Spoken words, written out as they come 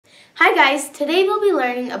Hi guys, today we'll be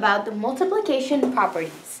learning about the multiplication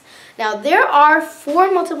properties. Now there are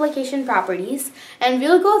 4 multiplication properties and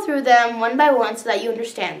we'll go through them one by one so that you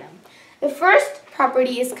understand them. The first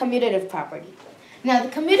property is commutative property. Now the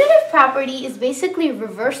commutative property is basically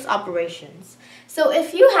reverse operations. So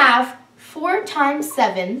if you have 4 times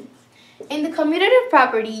 7, in the commutative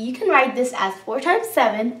property you can write this as 4 times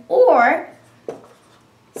 7 or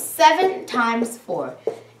 7 times 4.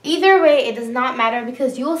 Either way, it does not matter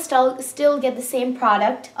because you will still get the same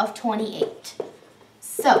product of 28.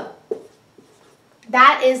 So,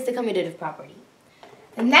 that is the commutative property.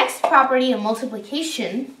 The next property of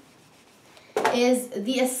multiplication is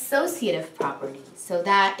the associative property. So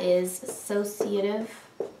that is associative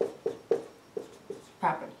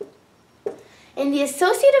property. And the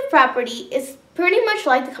associative property is pretty much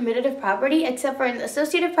like the commutative property, except for in the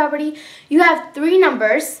associative property, you have 3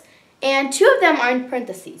 numbers and 2 of them are in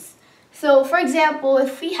parentheses. So for example,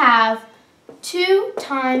 if we have 2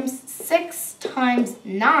 times 6 times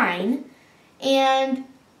 9 and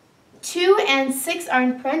 2 and 6 are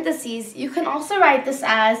in parentheses, you can also write this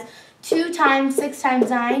as 2 times 6 times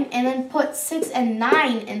 9 and then put 6 and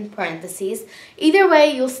 9 in parentheses. Either way,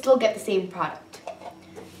 you'll still get the same product.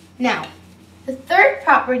 Now, the third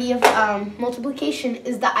property of multiplication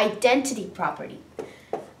is the identity property.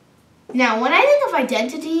 Now, when I think of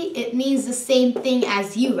identity, it means the same thing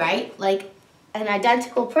as you, right? Like an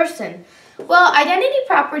identical person. Well, identity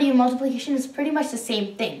property and multiplication is pretty much the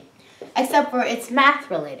same thing, except for it's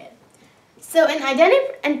math related. So in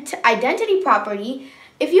identity property,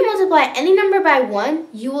 if you multiply any number by 1,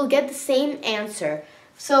 you will get the same answer.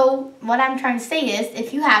 So what I'm trying to say is,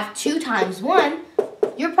 if you have 2 times 1,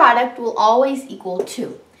 your product will always equal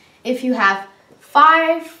 2. If you have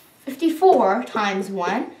 54 times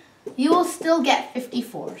 1, you will still get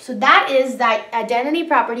 54. So that is that identity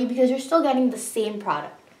property because you're still getting the same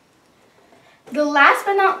product. The last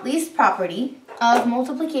but not least property of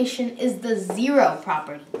multiplication is the zero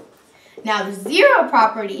property. Now the zero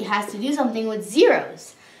property has to do something with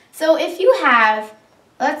zeros. So if you have,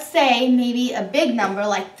 let's say, maybe a big number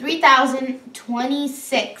like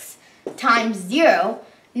 3026 times 0,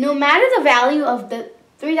 no matter the value of the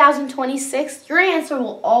 3026, your answer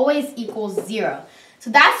will always equal 0. So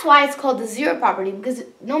that's why it's called the zero property, because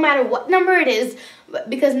no matter what number it is,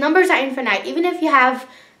 because numbers are infinite, even if you have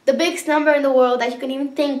the biggest number in the world that you can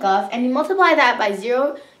even think of, and you multiply that by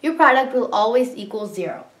 0, your product will always equal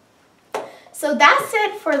 0. So that's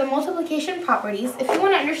it for the multiplication properties. If you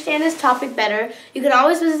want to understand this topic better, you can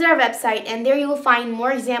always visit our website, and there you will find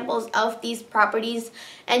more examples of these properties,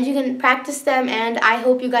 and you can practice them, and I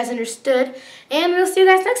hope you guys understood, and we'll see you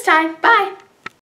guys next time. Bye!